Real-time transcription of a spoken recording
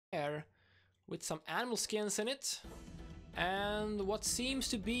air with some animal skins in it. And what seems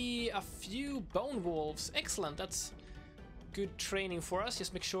to be a few bone wolves. Excellent, that's good training for us.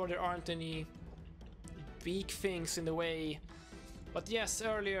 Just make sure there aren't any beak things in the way. But yes,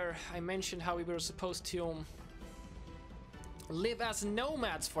 earlier I mentioned how we were supposed to live as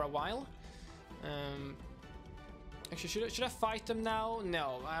nomads for a while. Actually, should I fight them now?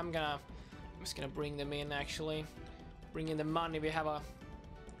 No, I'm just gonna bring them in. Actually, bring in the money. We have a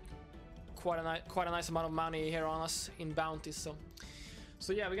quite a nice amount of money here on us in bounties.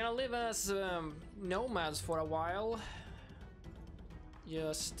 So yeah, we're gonna live as nomads for a while.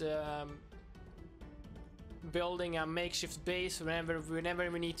 Just building a makeshift base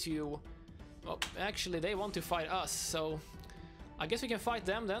whenever we need to. Well, actually, they want to fight us, so I guess we can fight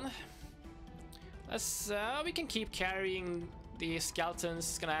them then. We can keep carrying the skeletons.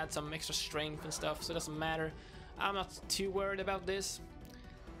 It's gonna add some extra strength and stuff, so it doesn't matter. I'm not too worried about this.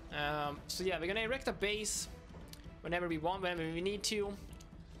 So yeah, we're gonna erect a base whenever we want, whenever we need to.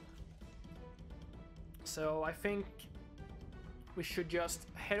 So I think we should just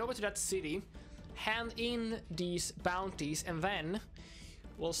head over to that city, hand in these bounties, and then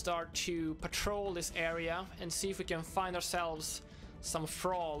we'll start to patrol this area and see if we can find ourselves some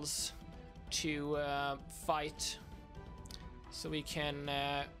thralls to fight, so we can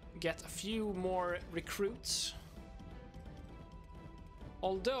get a few more recruits.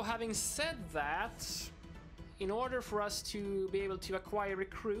 Although, having said that, in order for us to be able to acquire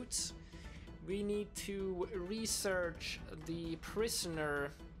recruits, we need to research the prisoner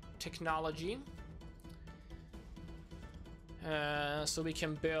technology, so we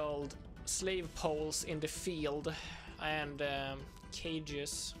can build slave poles in the field and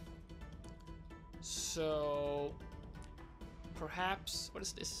cages. So perhaps, what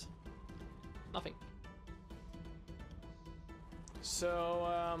is this? Nothing. So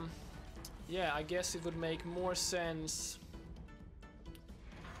yeah, I guess it would make more sense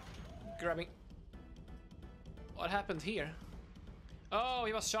grabbing. What happened here? Oh,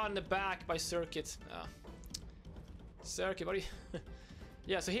 he was shot in the back by Circuit. Circuit, what are you?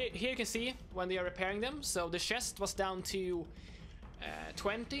 Yeah, so here you can see when they are repairing them. So the chest was down to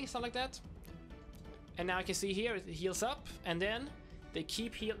 20, something like that. And now I can see here it heals up, and then they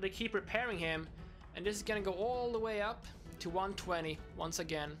keep repairing him, and this is gonna go all the way up to 120 once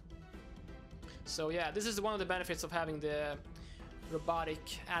again. So yeah, this is one of the benefits of having the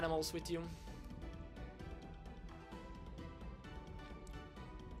robotic animals with you.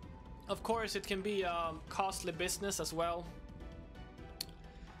 Of course, it can be a costly business as well.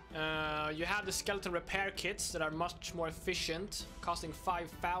 You have the skeleton repair kits that are much more efficient, costing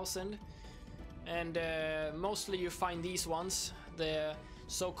 5,000. And mostly you find these ones, the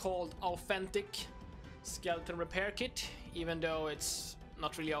so-called authentic skeleton repair kit, even though it's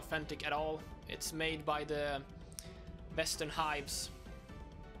not really authentic at all. It's made by the Western hives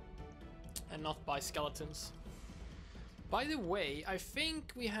and not by skeletons. By the way, I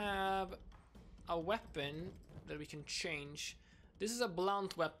think we have a weapon that we can change. This is a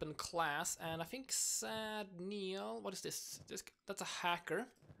blunt weapon class, and I think Sad Neil, what is this? That's a hacker.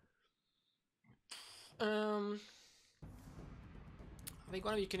 I think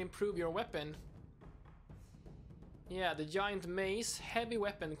one of you can improve your weapon. Yeah, the giant mace, heavy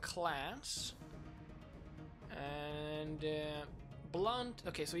weapon class. And blunt,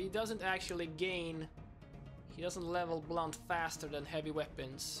 okay, so he doesn't actually gain, he doesn't level blunt faster than heavy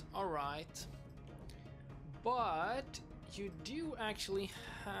weapons. Alright. But you do actually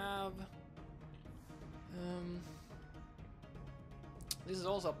have this is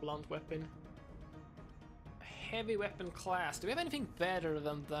also a blunt weapon. Heavy weapon class. Do we have anything better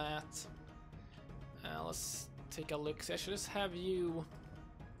than that? Let's take a look. So I should just have you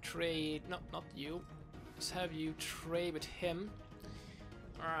trade. No, not you. Just have you trade with him.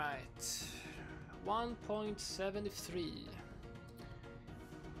 Alright. 1.73.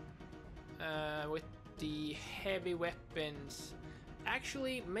 With the heavy weapons.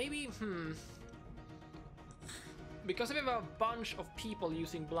 Actually, maybe. Because we have a bunch of people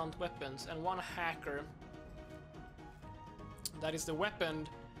using blunt weapons and one hacker. That is the weapon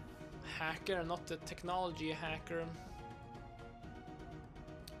hacker, not the technology hacker.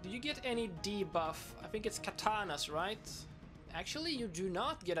 Do you get any debuff? I think it's katanas, right? Actually, you do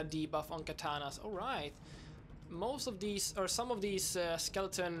not get a debuff on katanas. Alright. Most of these, or some of these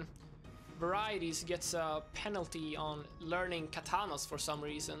skeleton varieties gets a penalty on learning katanas for some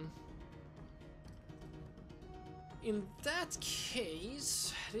reason. In that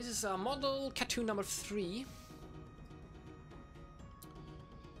case, this is a model cartoon number 3.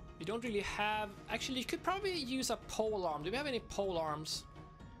 We don't really have... Actually, you could probably use a pole arm. Do we have any pole arms?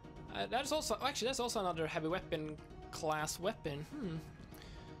 That's also actually that's also another heavy weapon class weapon.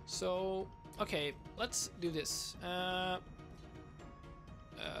 So okay, let's do this.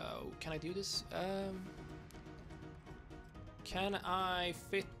 Can I do this? Can I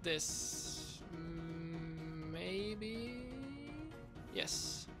fit this? Maybe.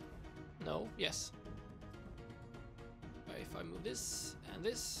 Yes. No. Yes. If I move this and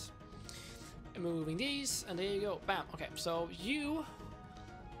this, and moving these, and there you go. Bam. Okay. So you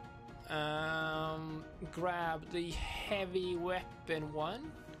grab the heavy weapon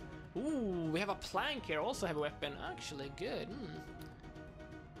one. Ooh, we have a plank here, also heavy weapon. Actually, good.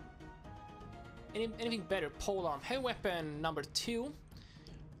 Anything better? Polearm. Heavy weapon number 2.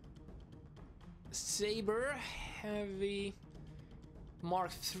 Saber. Heavy.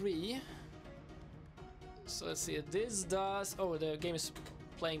 Mark 3. So let's see. This does. Oh, the game is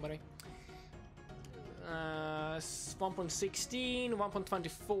playing, by the way. 1.16,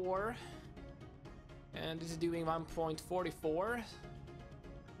 1.24. And this is doing 1.44.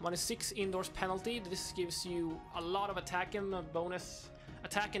 -6 indoors penalty. This gives you a lot of attack and bonus.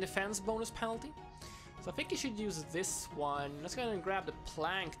 Attack and defense bonus penalty. So I think you should use this one. Let's go ahead and grab the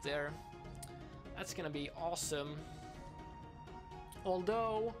plank there. That's gonna be awesome.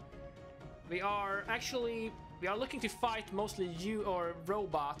 Although we are looking to fight mostly you or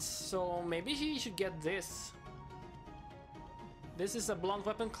robots, so maybe you should get this. This is a blunt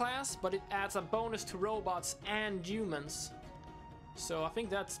weapon class, but it adds a bonus to robots and humans. So I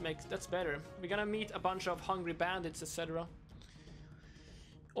think that's better. We're gonna meet a bunch of hungry bandits, etc.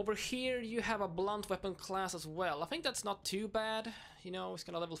 Over here you have a blunt weapon class as well. I think that's not too bad. You know, it's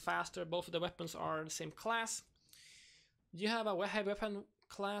gonna level faster. Both of the weapons are the same class. You have a heavy weapon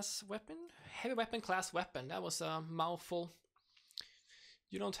class weapon? Heavy weapon class weapon. That was a mouthful.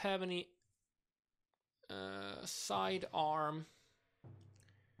 You don't have any sidearm.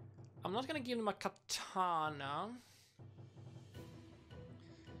 I'm not gonna give him a katana.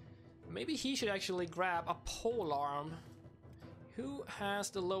 Maybe he should actually grab a polearm. Who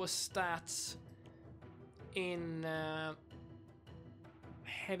has the lowest stats in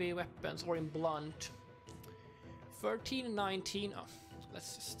heavy weapons or in blunt? 13 and 19. Oh,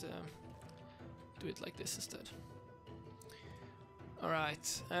 let's just do it like this instead.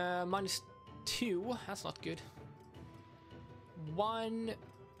 Alright, -2. That's not good. 1,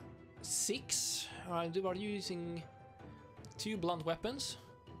 6. Alright, we are using 2 blunt weapons.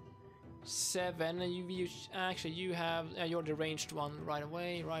 7. You have you're the ranged one right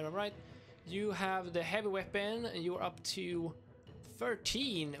away. Right. You have the heavy weapon. And you're up to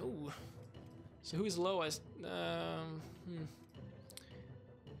 13. Ooh. So who's lowest?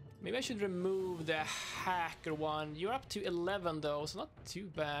 Maybe I should remove the hacker one. You're up to 11 though, so not too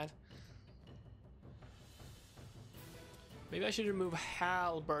bad. Maybe I should remove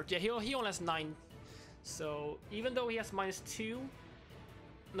Halbert. Yeah, he only has 9. So even though he has -2.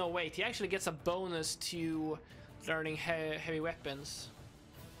 No, wait, he actually gets a bonus to learning heavy weapons.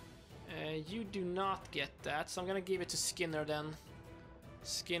 You do not get that, so I'm gonna give it to Skinner then.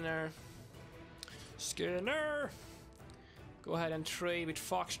 Skinner. Go ahead and trade with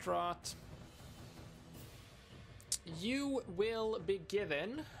Foxtrot. You will be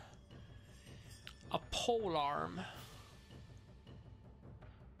given a polearm.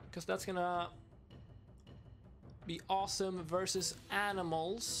 Because that's gonna be awesome versus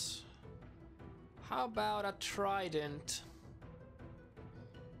animals. How about a trident?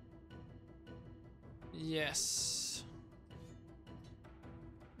 Yes.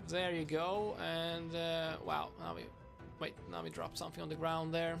 There you go. And wow, now we drop something on the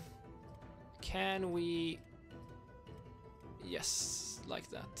ground there. Can we? Yes, like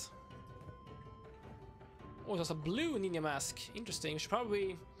that. Oh, there's a blue ninja mask. Interesting. We should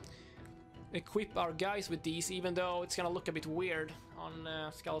probably equip our guys with these, even though it's gonna look a bit weird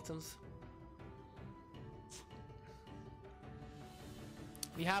on skeletons.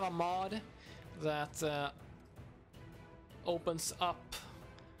 We have a mod that opens up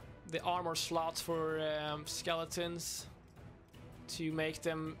the armor slots for skeletons to make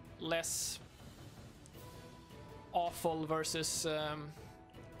them less awful versus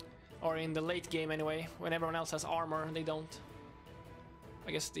or in the late game anyway, when everyone else has armor and they don't.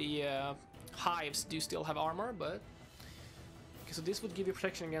 I guess the hives do still have armor, but okay, so this would give you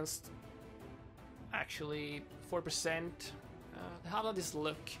protection against actually 4%. How does this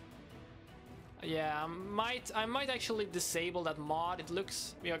look? Yeah, I might actually disable that mod. It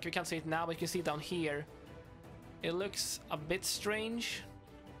looks, you can't see it now, but you can see it down here. It looks a bit strange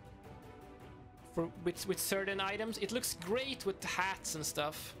with certain items. It looks great with hats and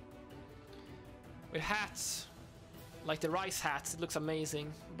stuff. With hats, like the rice hats. It looks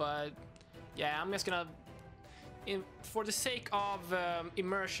amazing, but yeah, I'm just gonna, for the sake of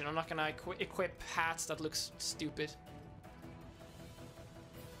immersion, I'm not gonna equip hats that looks stupid.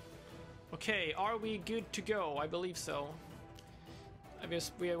 Okay, are we good to go? I believe so. I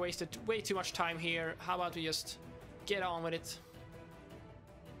guess we have wasted way too much time here. How about we just get on with it?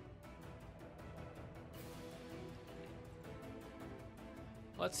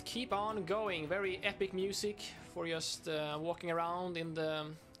 Let's keep on going. Very epic music for just walking around in the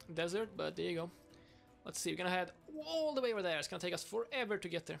desert, but there you go. Let's see, we're gonna head all the way over there. It's gonna take us forever to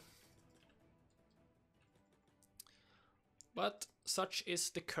get there. But such is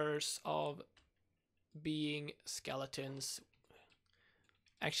the curse of being skeletons.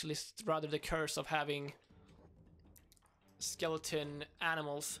 Actually, it's rather the curse of having skeleton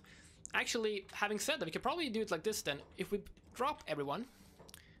animals. Actually, having said that, we could probably do it like this then. If we drop everyone,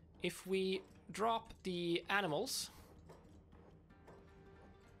 if we drop the animals,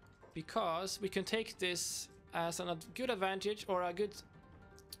 because we can take this as a good advantage, or a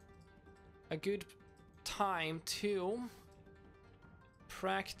good time to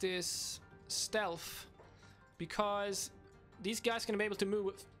practice stealth, because these guys can be able to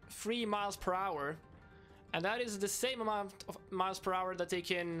move 3 miles per hour, and that is the same amount of miles per hour that they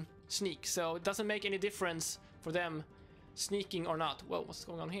can sneak, so it doesn't make any difference for them sneaking or not. Whoa, what's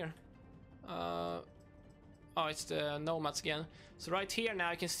going on here? Oh, it's the nomads again. So right here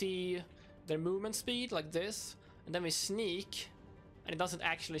now you can see their movement speed like this, and then we sneak and it doesn't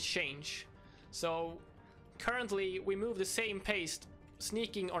actually change. So currently we move the same pace,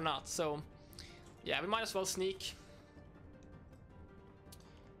 sneaking or not, so yeah, we might as well sneak.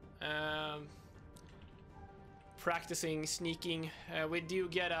 Practicing sneaking, we do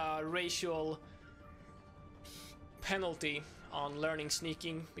get a racial penalty on learning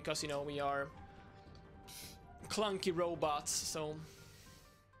sneaking, because, you know, we are clunky robots, so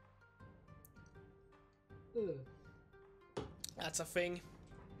that's a thing.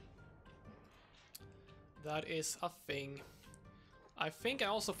 That is a thing. I think I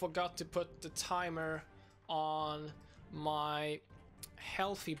also forgot to put the timer on my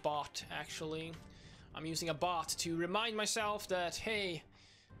healthy bot, actually. I'm using a bot to remind myself that, hey,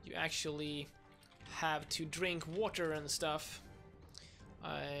 you actually have to drink water and stuff.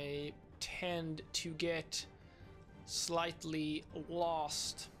 I tend to get slightly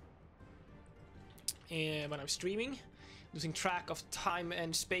lost when I'm streaming, losing track of time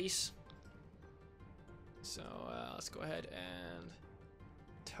and space. So let's go ahead and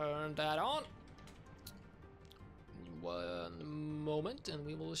turn that on. One moment, and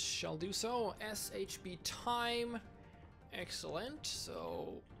we shall do so. SHB time, excellent.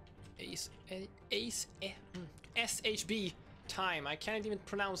 So SHB time. I can't even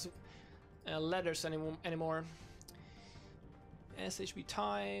pronounce letters anymore. SHB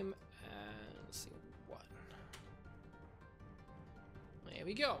time. Let's see what. There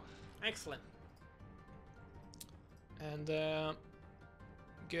we go. Excellent. And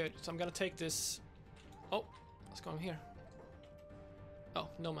good. So I'm gonna take this. Oh. What's going on here? Oh,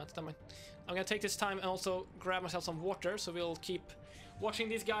 nomads, damn it. I'm gonna take this time and also grab myself some water, so we'll keep watching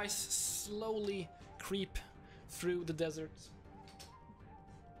these guys slowly creep through the desert.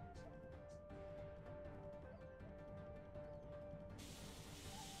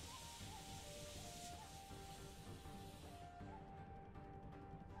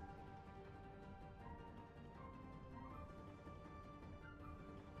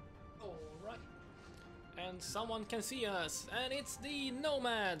 And someone can see us, and it's the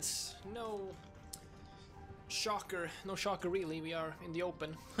nomads. No shocker really, we are in the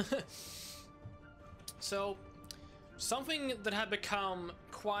open. So something that had become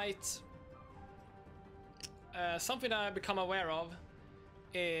quite something that I've become aware of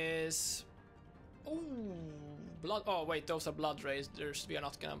is blood. Oh wait, those are blood raiders. We are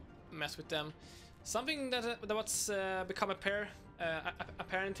not gonna mess with them. Something that what's become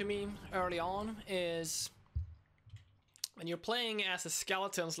apparent to me early on is when you're playing as a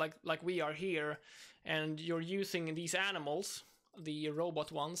skeletons like we are here, and you're using these animals, the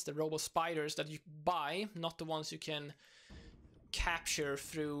robot ones, the robot spiders that you buy, not the ones you can capture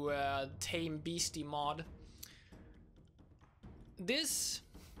through Tame Beastie mod. This,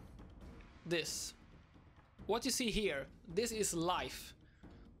 what you see here, this is life.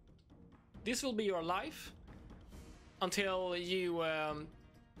 This will be your life until you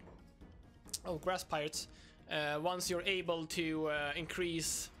grass pirates, once you're able to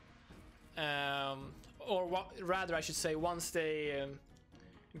increase, or rather I should say, once they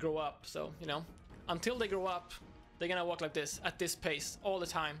grow up. So, you know, until they grow up, they're gonna walk like this, at this pace, all the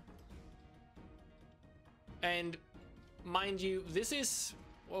time. And mind you, this is...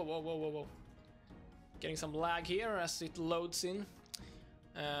 Whoa, whoa, whoa, whoa, whoa. Getting some lag here as it loads in.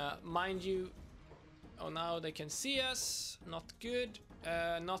 Mind you... Oh, now they can see us. Not good.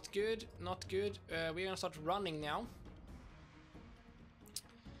 Not good. Not good. We're gonna start running now.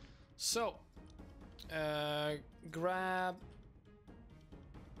 So... grab...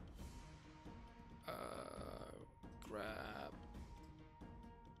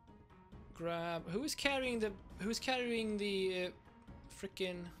 grab... Who's carrying the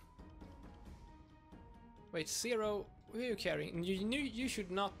frickin'... Wait, Zero, who are you carrying? You should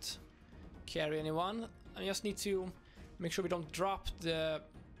not carry anyone. I just need to make sure we don't drop the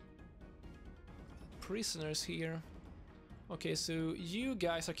prisoners here. Okay, so you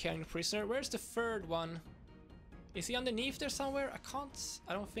guys are carrying a prisoner. Where's the third one? Is he underneath there somewhere?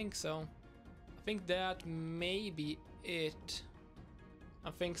 I don't think so. I think that may be it.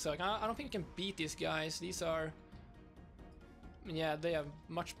 I think so. I don't think we can beat these guys. These are... Yeah, they have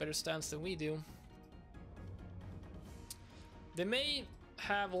much better stance than we do. They may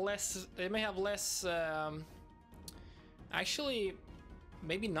have less... actually,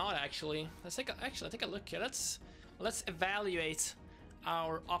 maybe not actually. Let's take a look here. Let's evaluate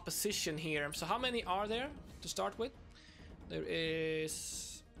our opposition here. So how many are there to start with? There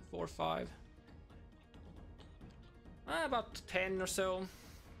is 4, 5. About 10 or so.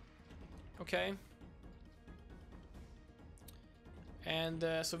 Okay. And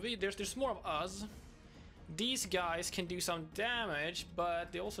so there's more of us. These guys can do some damage,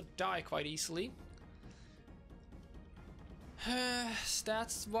 but they also die quite easily.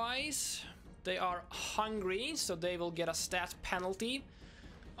 Stats wise, they are hungry, so they will get a stat penalty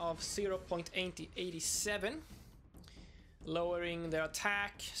of 0.87, lowering their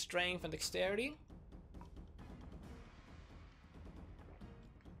attack, strength, and dexterity.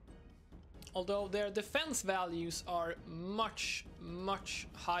 Although their defense values are much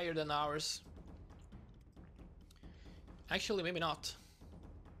higher than ours. Actually, maybe not.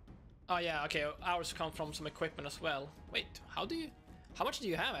 Oh yeah, okay, ours come from some equipment as well. Wait, how much do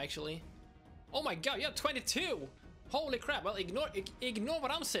you have actually? Oh my god, you have 22! Holy crap, well ignore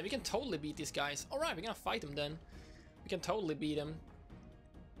what I'm saying, we can totally beat these guys. Alright, we're gonna fight them then. We can totally beat them.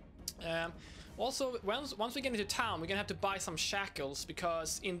 Also, once we get into town, we're gonna have to buy some shackles,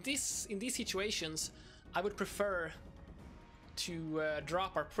 because in these situations, I would prefer to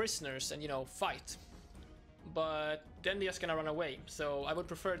drop our prisoners and, you know, fight. But then they're just gonna run away, so I would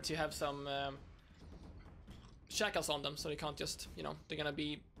prefer to have some shackles on them, so they can't just, you know, they're gonna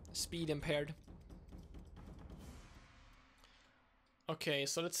be speed impaired. Okay,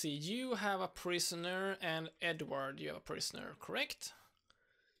 so let's see, you have a prisoner, and Edward, you have a prisoner, correct?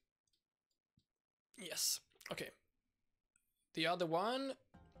 Yes, okay. The other one,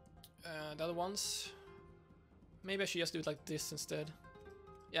 the other ones, maybe I should just do it like this instead.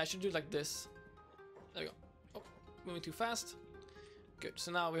 Yeah, I should do it like this. There we go. Oh, moving too fast. Good,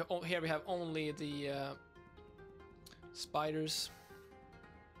 so now here we have only the spiders.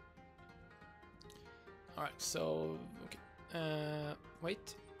 Alright, so, okay.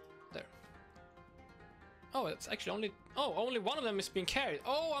 Wait, there. Oh, it's actually only one of them is being carried.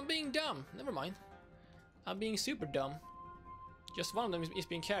 Oh, I'm being dumb. Never mind. I'm being super dumb. Just one of them is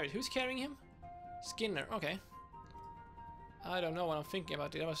being carried. Who's carrying him? Skinner, okay. I don't know what I'm thinking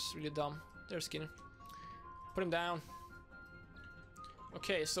about it. That was really dumb. There's Skinner. Put him down.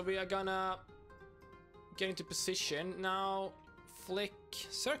 Okay, so we are gonna get into position. Now, Flick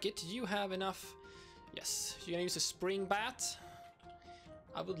Circuit, you have enough. Yes, you're gonna use a spring bat.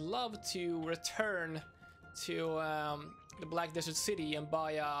 I would love to return to the Black Desert City and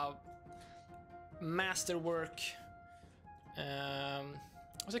buy a masterwork.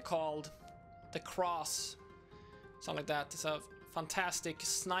 What's it called? The Cross. Something like that. It's a fantastic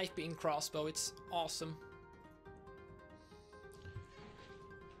sniping crossbow. It's awesome.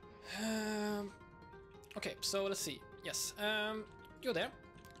 Okay, so let's see. Yes, go there.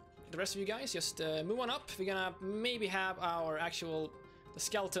 The rest of you guys just move on up. We're gonna maybe have our the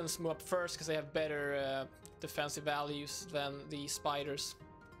skeletons move up first because they have better defensive values than the spiders.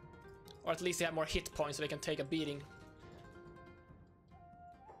 Or at least they have more hit points so they can take a beating.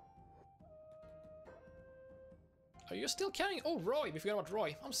 Are you still carrying? Oh, Roy! We forgot about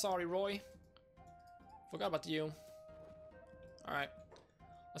Roy. I'm sorry, Roy. Forgot about you. Alright.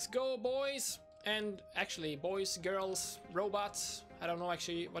 Let's go, boys! And actually, boys, girls, robots. I don't know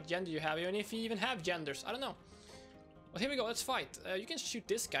actually what gender you have, even if you even have genders. I don't know. But here we go, let's fight. You can shoot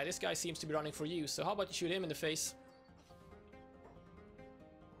this guy. This guy seems to be running for you. So how about you shoot him in the face?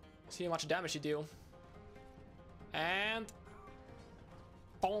 See how much damage you do. And...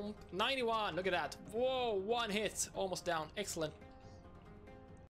 Boom. 91. Look at that. Whoa, one hit. Almost down. Excellent.